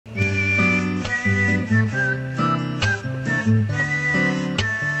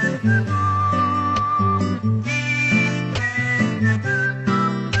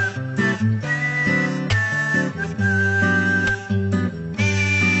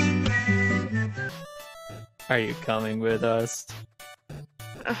Are you coming with us?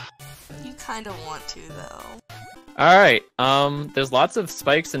 You kind of want to, though. Alright, there's lots of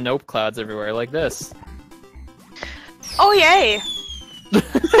spikes and nope clouds everywhere, like this. Oh, yay!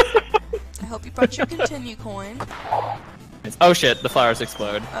 I hope you brought your continue coin. Oh shit, the flowers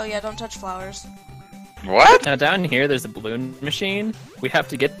explode. Oh yeah, don't touch flowers. What? Now down here, there's a balloon machine. We have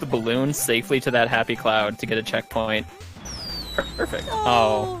to get the balloon safely to that happy cloud to get a checkpoint. Perfect.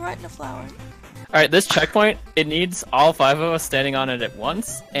 Oh, right in the flower. Alright, this checkpoint, it needs all 5 of us standing on it at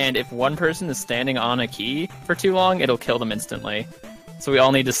once, and if one person is standing on a key for too long, it'll kill them instantly. So we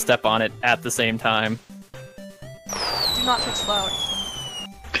all need to step on it at the same time. Do not touch flower.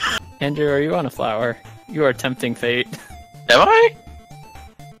 Andrew, are you on a flower? You are tempting fate. Am I?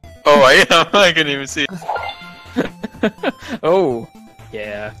 Oh, I am. I couldn't even see. Oh,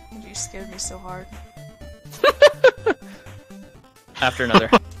 yeah. You scared me so hard. After another.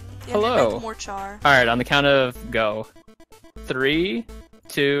 Yeah, Hello. make more char. Alright, on the count of go. 3,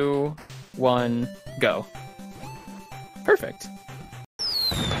 2, 1, go. Perfect.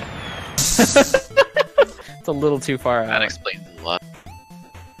 It's a little too far That out. explains a lot.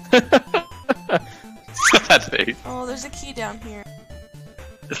 That face. Oh, there's a key down here.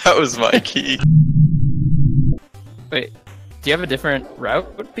 That was my key. Wait, do you have a different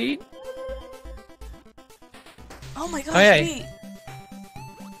route, Pete? Oh my god, Oh, yeah. Pete.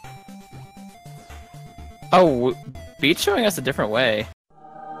 Oh, Beat's showing us a different way.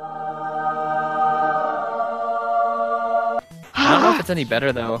 I don't know if it's any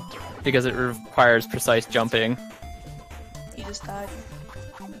better though, because it requires precise jumping. He just died.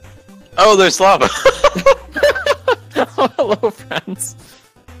 Oh, there's lava. Oh, hello, friends.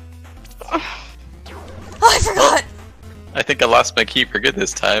 Oh, I forgot! I think I lost my key for good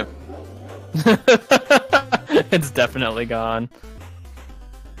this time. It's definitely gone.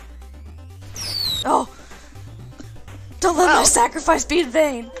 Oh! Don't let my sacrifice be in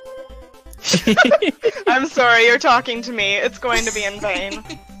vain! I'm sorry, you're talking to me. It's going to be in vain.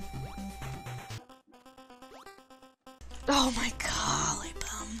 Oh my golly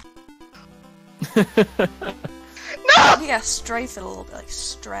bum. No! You gotta strafe it a little bit, like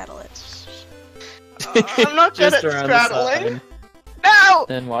straddle it. I'm not good Just at around the straddling. side. No!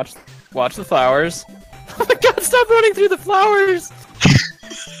 Then watch the flowers. Oh my god, stop running through the flowers!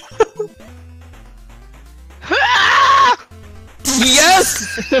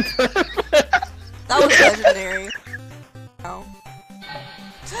 Yes! That was legendary. Oh.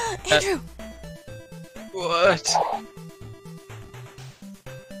 Andrew! What?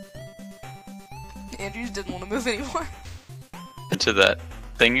 Andrew didn't want to move anymore. Into that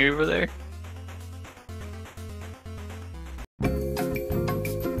thing over there?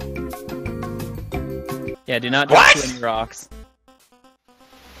 Yeah, do not jump too many rocks.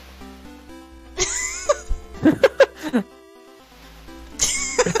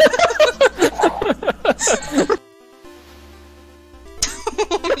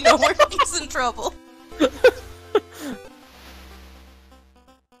 No more, he's in trouble.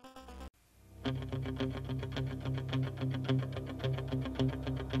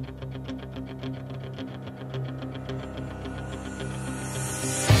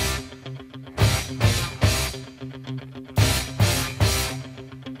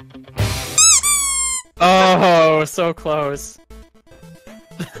 Oh, so close.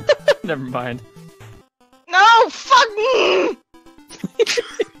 Never mind. No! Fuck!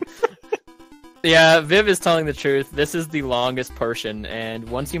 Yeah, Viv is telling the truth. This is the longest portion, and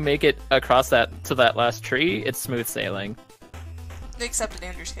once you make it across that to that last tree, it's smooth sailing. Except in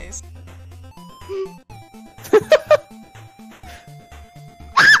Andrew's case.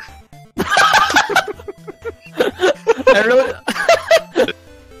 I really.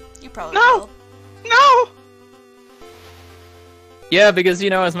 You probably No! will. No! Yeah, because you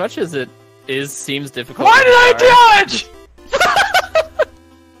know, as much as it seems difficult. Why did I dodge?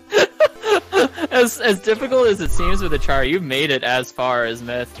 As difficult as it seems with the char, you've made it as far as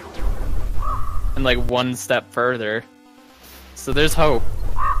Myth, and like one step further. So there's hope.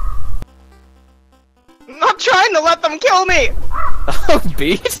 I'm not trying to let them kill me! Oh,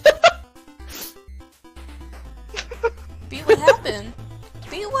 Beat. Beat, what happened?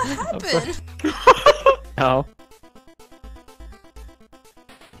 Beat, what happened? No.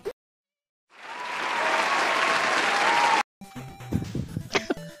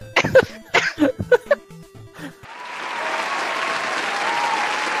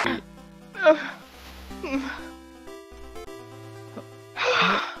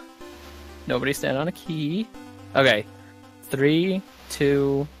 Nobody stand on a key. Okay. 3,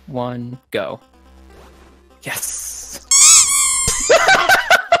 2, 1, go. Yes!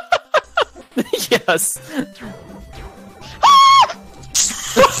 Yes!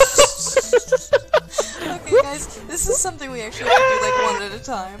 Guys, this is something we actually have to do like one at a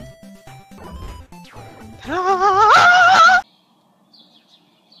time.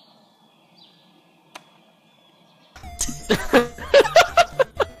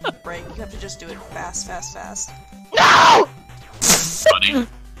 Right, you have to just do it fast, fast, fast. No! Funny.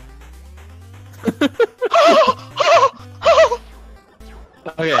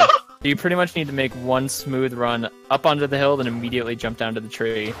 Okay, you pretty much need to make one smooth run up onto the hill, then immediately jump down to the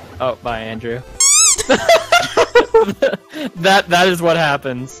tree. Oh, bye, Andrew. that is what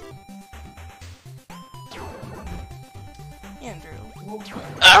happens. Andrew.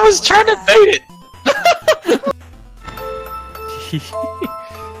 I was trying to bait it.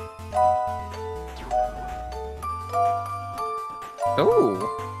 Oh.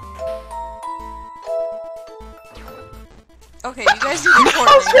 Okay, you guys do the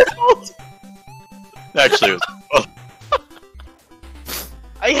corner. Actually, it was.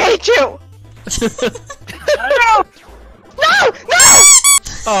 I hate you! No! No! No!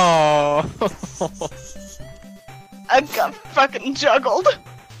 Oh. I got fucking juggled.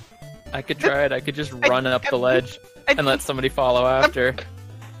 I could try it. I could just run up the ledge and let somebody follow after.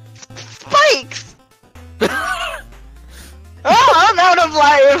 Spikes! Oh, I'm out of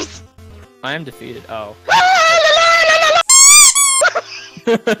lives! I am defeated. Oh.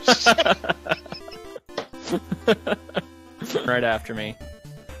 Right after me.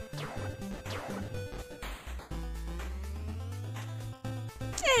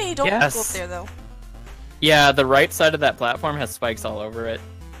 Hey, don't Yes. go up there though. Yeah, the right side of that platform has spikes all over it.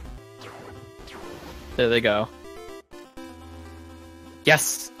 There they go.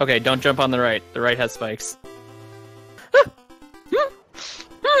 Yes! Okay, don't jump on the right. The right has spikes.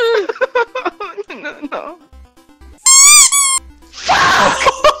 No.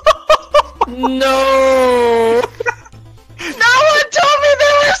 No! No one told me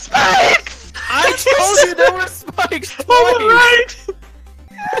there were spikes! I told you there were spikes twice! Alright!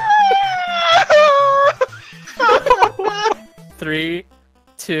 3,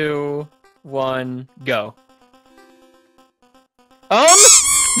 2, 1, go. No!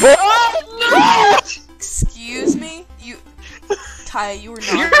 Excuse me? Kai, you were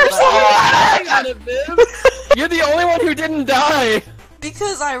not You're allowed- Hang on a bit. You're the only one who didn't die!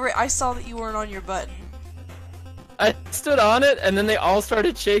 Because I saw that you weren't on your button. I stood on it, and then they all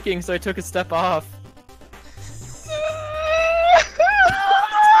started shaking, so I took a step off.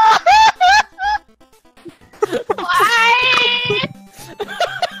 Why?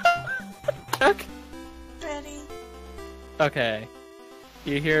 Chuck? Ready? Okay.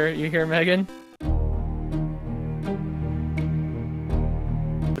 You hear Megan?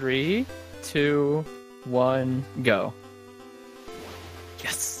 3, 2, 1, go.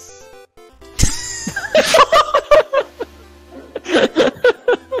 Yes!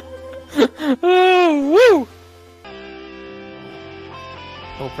 Oh, woo!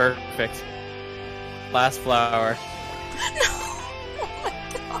 Oh, perfect. Last flower. No! Oh my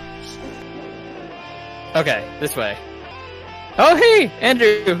gosh. Okay, this way. Oh, hey!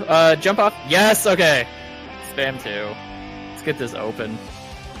 Andrew! Jump off. Yes, okay. Spam 2. Let's get this open.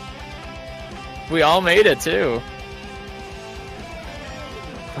 We all made it, too.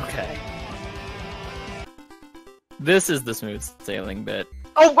 Okay. This is the smooth sailing bit.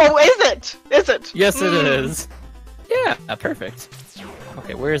 Oh, is it? Is it? Yes, it is. Yeah, perfect.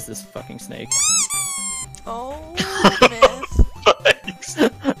 Okay, where is this fucking snake? Oh, myth.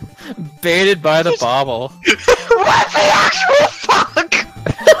 Baited by the bobble. What the actual fuck?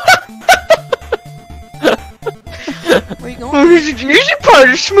 Where you going? This is easy part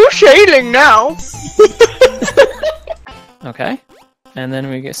of smooth sailing now. Okay. And then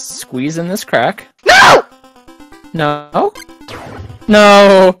we get squeeze in this crack. No! No.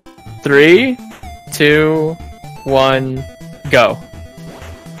 No. 3, 2, 1, go.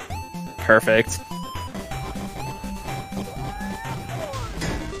 Perfect.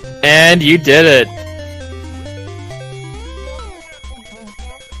 And you did it.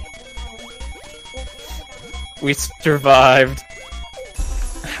 We survived.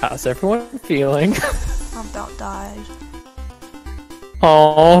 How's everyone feeling? I'm about died.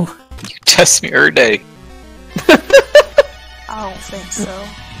 Oh. You test me every day. I don't think so.